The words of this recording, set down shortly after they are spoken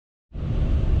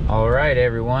All right,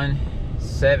 everyone,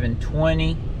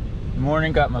 7:20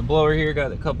 morning. Got my blower here,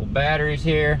 got a couple batteries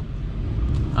here.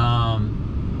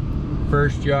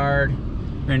 First yard,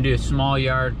 we're gonna do a small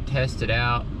yard, test it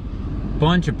out.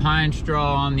 Bunch of pine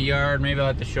straw on the yard. Maybe I'll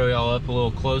have to show y'all up a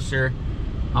little closer.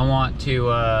 I want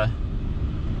to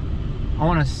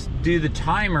do the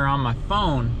timer on my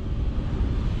phone,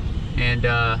 and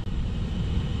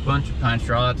bunch of pine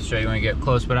straw. I'll have to show you when we get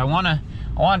close, but I want to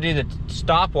do the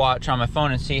stopwatch on my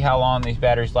phone and see how long these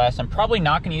batteries last. I'm probably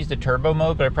not going to use the turbo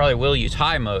mode, but I probably will use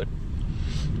high mode,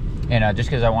 and just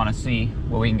because I want to see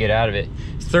what we can get out of it.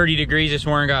 It's 30 degrees this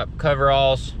morning. Got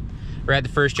coveralls. We're at the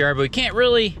first yard, but we can't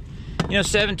really, you know,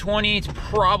 7:20. It's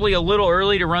probably a little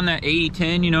early to run that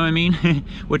 80-10. You know what I mean?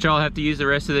 Which I'll have to use the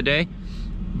rest of the day.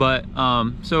 But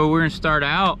so we're gonna start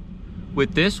out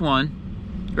with this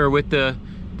one, or with the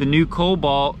new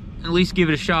Kobalt. At least give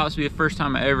it a shot. This will be the first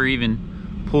time I ever even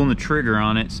pulling the trigger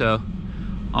on it. So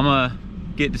I'm gonna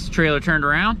get this trailer turned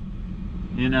around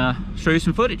and show you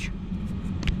some footage.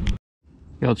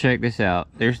 Y'all check this out.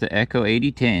 There's the Echo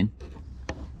 8010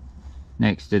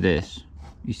 next to this.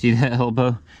 You see that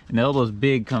elbow? And the elbow's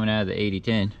big coming out of the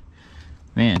 8010.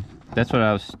 Man, that's what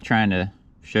I was trying to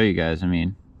show you guys. I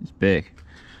mean, it's big.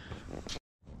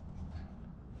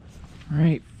 All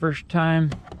right, first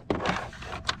time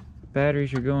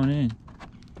batteries are going in.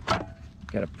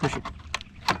 Gotta push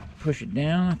it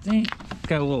down, I think. It's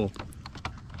got a little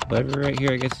lever right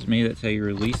here. I guess maybe that's how you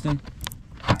release them.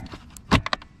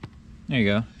 There you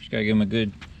go. Just gotta give them a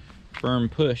good firm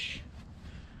push.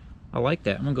 I like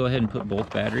that. I'm gonna go ahead and put both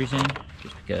batteries in,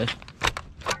 just because.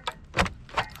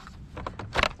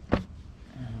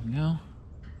 There we go.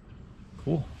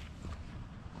 Cool.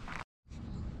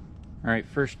 All right,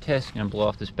 first test, gonna blow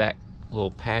off this back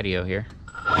little patio here.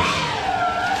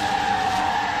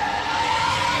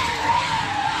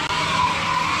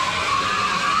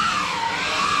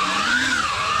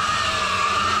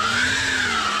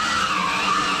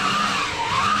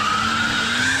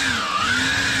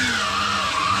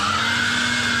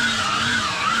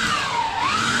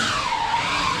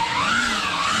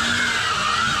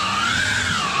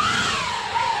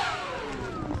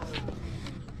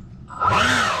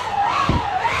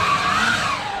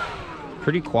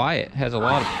 Pretty quiet, has a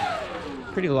lot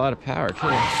of power too.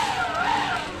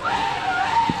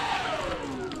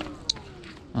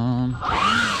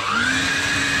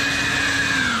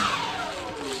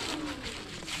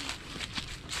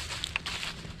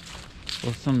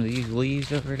 Pull some of these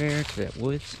leaves over there to that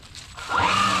woods.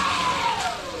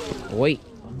 Wait,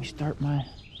 let me start my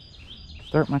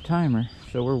timer.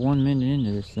 So we're 1 minute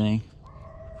into this thing.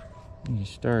 Let me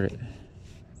start it.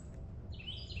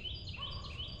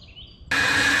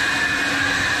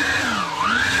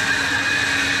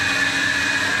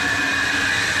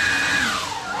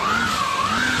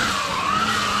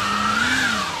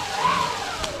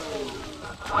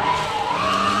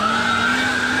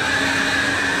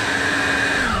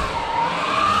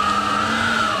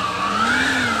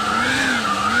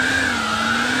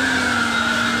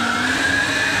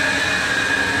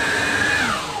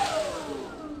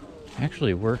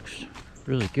 Actually works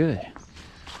really good.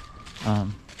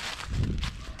 I'm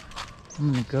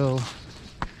gonna go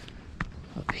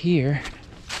up here.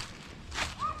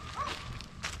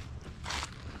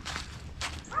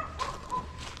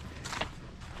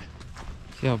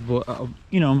 See how,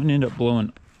 you know, I'm gonna end up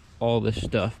blowing all this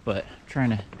stuff, but I'm trying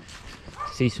to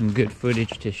see some good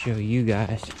footage to show you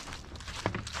guys.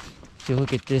 If you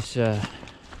look at this,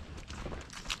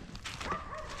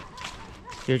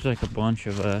 there's like a bunch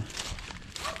of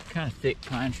kind of thick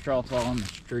pine straw all on the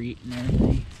street and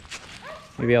everything.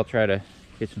 Maybe I'll try to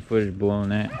get some footage blowing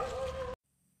that.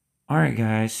 Alright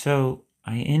guys, so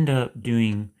I end up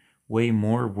doing way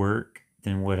more work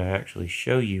than what I actually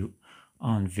show you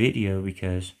on video,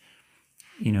 because,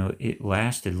 you know, it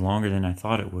lasted longer than I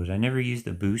thought it would. I never used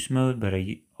the boost mode, but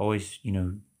I always, you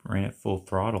know, ran at full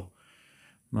throttle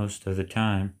most of the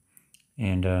time.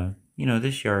 And you know,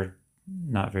 this yard,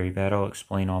 not very bad. I'll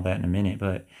explain all that in a minute,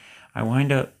 but I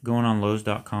wind up going on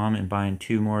Lowe's.com and buying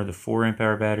 2 more of the 4 amp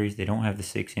hour batteries. They don't have the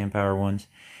 6 amp hour ones,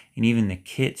 and even the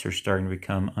kits are starting to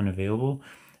become unavailable.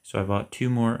 So I bought 2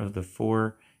 more of the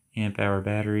 4 amp hour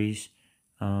batteries.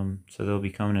 So they'll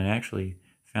be coming, and actually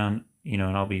found, you know,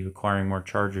 and I'll be acquiring more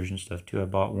chargers and stuff too. I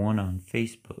bought one on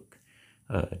Facebook,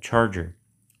 a charger.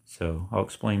 So I'll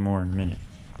explain more in a minute.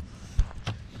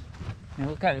 Now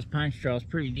look at this pine straw, it's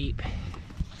pretty deep.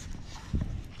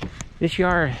 This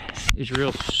yard is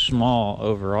real small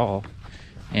overall,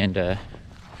 and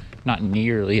not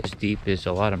nearly as deep as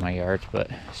a lot of my yards,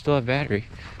 but I still have battery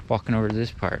walking over to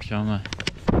this part, so I'm gonna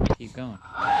keep going.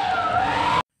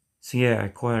 So yeah, I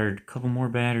acquired a couple more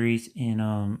batteries, and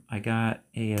I got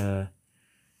a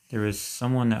there was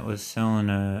someone that was selling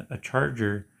a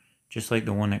charger just like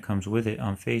the one that comes with it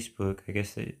on Facebook. I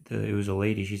guess it was a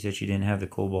lady. She said she didn't have the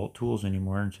Kobalt tools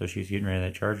anymore, and so she was getting rid of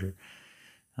that charger.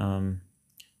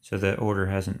 So that order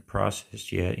hasn't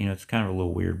processed yet. You know, it's kind of a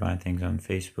little weird buying things on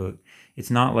Facebook. It's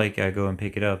not like I go and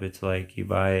pick it up. It's like you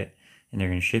buy it and they're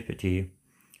going to ship it to you.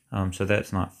 So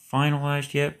that's not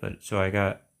finalized yet, but so I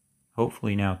got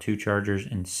hopefully now 2 chargers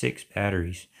and 6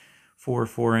 batteries. 4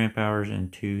 4 amp hours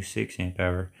and 2 6 amp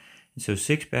hour. And so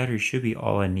 6 batteries should be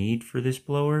all I need for this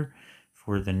blower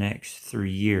for the next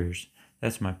 3 years.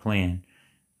 That's my plan.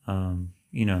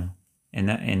 You know,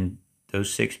 and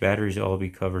those 6 batteries will all be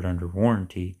covered under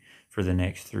warranty for the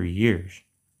next 3 years.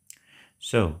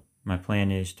 So my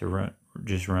plan is to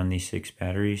just run these 6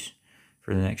 batteries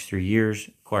for the next 3 years,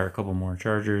 acquire a couple more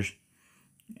chargers,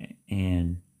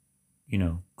 and, you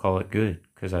know, call it good.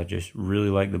 Because I just really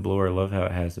like the blower. I love how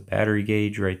it has the battery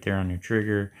gauge right there on the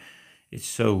trigger. It's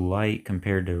so light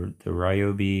compared to the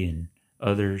Ryobi and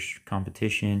others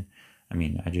competition. I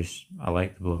mean, I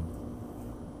like the blower.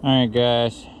 Alright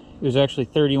guys, it was actually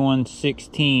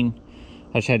 3116.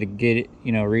 I just had to get it,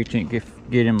 you know, reach it,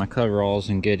 get in my coveralls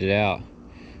and get it out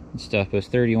and stuff. It was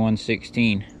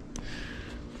 3116.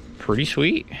 Pretty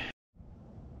sweet.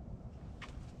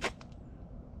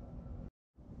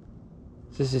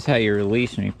 This is how you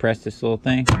release when you press this little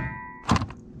thing.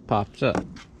 It pops up.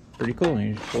 Pretty cool, and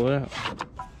you just pull it out.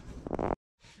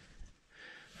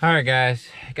 Alright guys,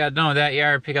 got done with that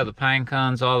yard, pick up the pine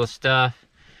cones, all the stuff.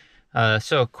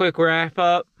 So a quick wrap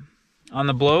up on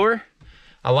the blower.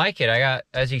 I like it. I got,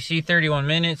 as you see, 31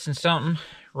 minutes and something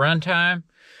runtime.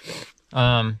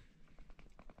 You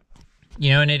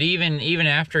know, and it even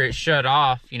after it shut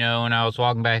off, you know, when I was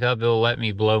walking back up, it'll let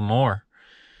me blow more.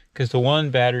 Because the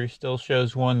one battery still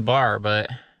shows 1 bar, but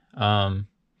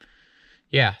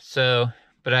yeah, so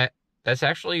that's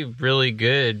actually really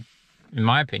good, in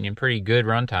my opinion, pretty good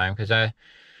runtime, because I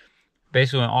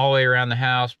basically went all the way around the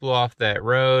house, blew off that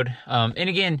road. And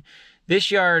again,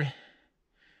 this yard,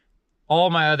 all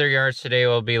my other yards today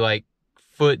will be like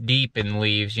foot deep in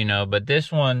leaves, you know, but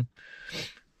this one,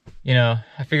 you know,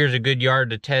 I figure it's a good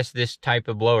yard to test this type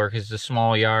of blower, because it's a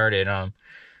small yard, and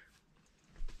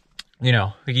you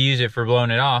know, we can use it for blowing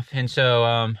it off. And so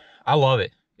I love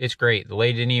it. It's great. The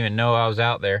lady didn't even know I was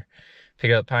out there.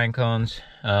 Picked up pine cones,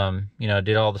 you know,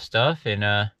 did all the stuff,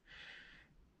 and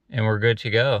we're good to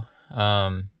go.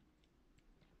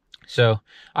 So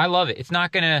I love it. It's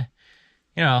not gonna,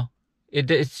 you know,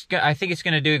 I think it's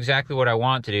gonna do exactly what I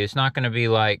want it to do. It's not gonna be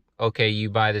like, okay, you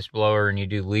buy this blower and you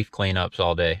do leaf cleanups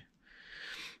all day.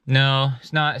 No,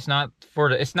 it's not for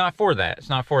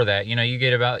that. You know, you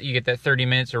get that 30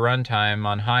 minutes of runtime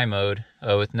on high mode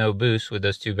with no boost with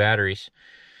those 2 batteries.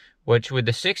 Which with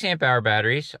the 6 amp hour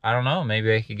batteries, I don't know,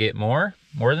 maybe I could get more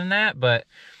than that, but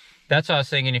that's what I was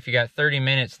thinking. If you got 30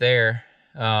 minutes there,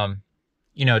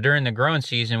 you know, during the growing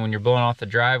season when you're blowing off the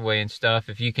driveway and stuff,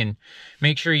 if you can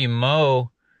make sure you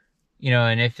mow, you know,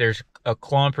 and if there's a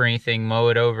clump or anything, mow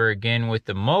it over again with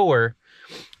the mower.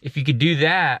 If you could do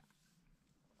that,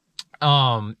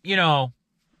 you know,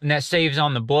 and that saves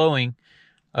on the blowing.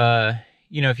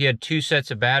 You know, if you had 2 sets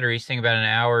of batteries, think about an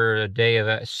hour a day of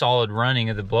a solid running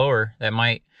of the blower. That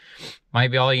might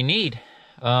be all you need.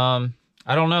 I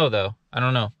don't know though. I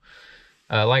don't know.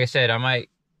 Like I said, I might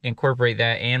incorporate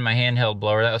that and my handheld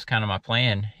blower. That was kind of my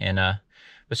plan. And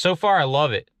but so far I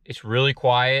love it. It's really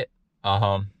quiet.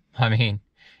 I mean,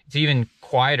 it's even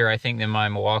quieter, I think, than my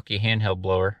Milwaukee handheld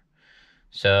blower.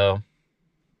 So,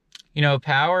 you know,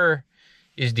 power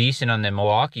is decent on the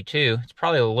Milwaukee too. It's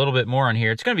probably a little bit more on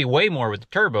here. It's going to be way more with the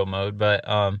turbo mode, but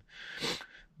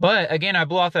again, I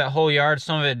blew off that whole yard.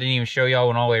 Some of it didn't even show y'all.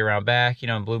 Went all the way around back, you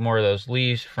know, and blew more of those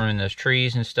leaves from in those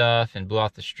trees and stuff, and blew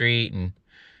off the street. And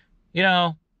you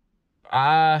know,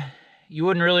 you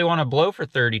wouldn't really want to blow for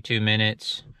 32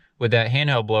 minutes with that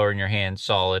handheld blower in your hand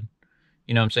solid.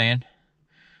 You know what I'm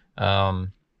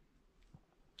saying?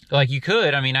 Like you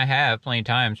could, I mean, I have plenty of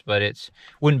times, but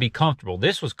wouldn't be comfortable.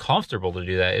 This was comfortable to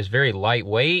do that. It's very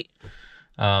lightweight,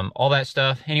 all that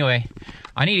stuff. Anyway,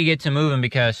 I need to get to moving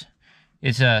because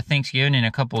it's Thanksgiving in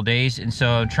a couple of days, and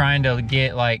so I'm trying to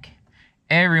get like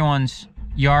everyone's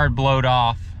yard blowed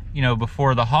off, you know,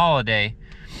 before the holiday.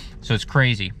 So it's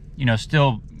crazy, you know.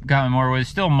 Still got more with,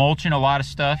 still mulching a lot of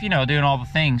stuff, you know, doing all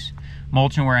the things,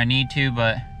 mulching where I need to,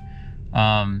 but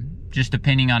just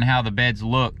depending on how the beds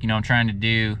look, you know, I'm trying to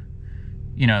do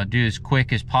as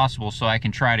quick as possible so I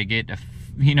can try to get to,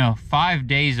 you know, 5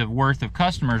 days of worth of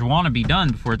customers want to be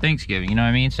done before Thanksgiving, you know what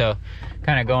I mean? So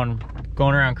kind of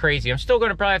going around crazy. I'm still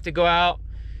going to probably have to go out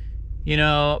you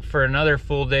know, for another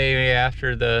full day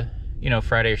after the, you know,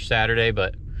 Friday or Saturday.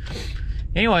 But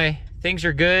anyway, things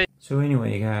are good. So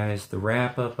anyway, guys, the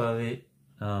wrap up of it,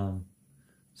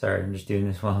 sorry, I'm just doing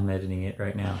this while I'm editing it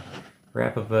right now.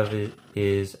 Wrap up of it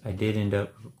is I did end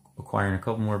up acquiring a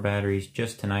couple more batteries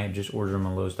just tonight. I just ordered them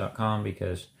on Lowe's.com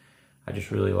because I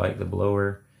just really like the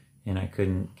blower and I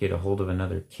couldn't get a hold of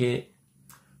another kit.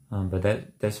 But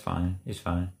that's fine. It's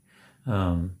fine.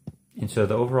 And so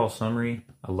the overall summary,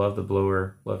 I love the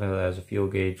blower. Love how it has a fuel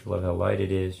gauge. Love how light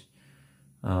it is.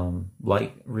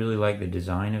 Really like the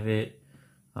design of it.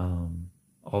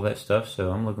 All that stuff.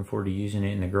 So I'm looking forward to using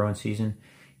it in the growing season.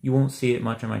 You won't see it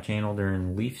much on my channel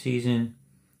during leaf season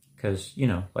because, you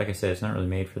know, like I said, it's not really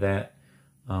made for that.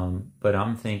 But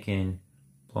I'm thinking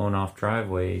blowing off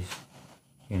driveways,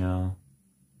 you know,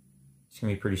 it's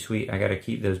going to be pretty sweet. I got to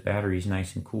keep those batteries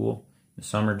nice and cool in the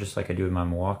summer, just like I do with my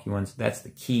Milwaukee ones. That's the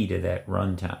key to that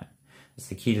run time. That's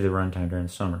the key to the run time during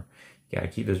the summer. You got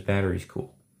to keep those batteries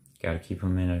cool. You got to keep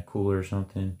them in a cooler or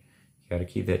something. You got to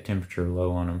keep that temperature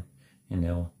low on them, and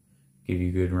they'll give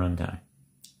you good run time.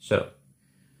 So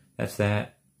that's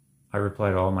that. I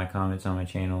reply to all my comments on my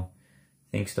channel.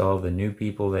 Thanks to all the new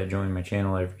people that join my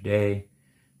channel every day.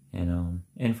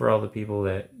 And for all the people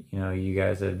that, you know, you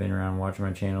guys that have been around watching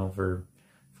my channel for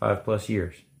 5+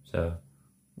 years. So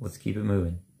let's keep it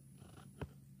moving.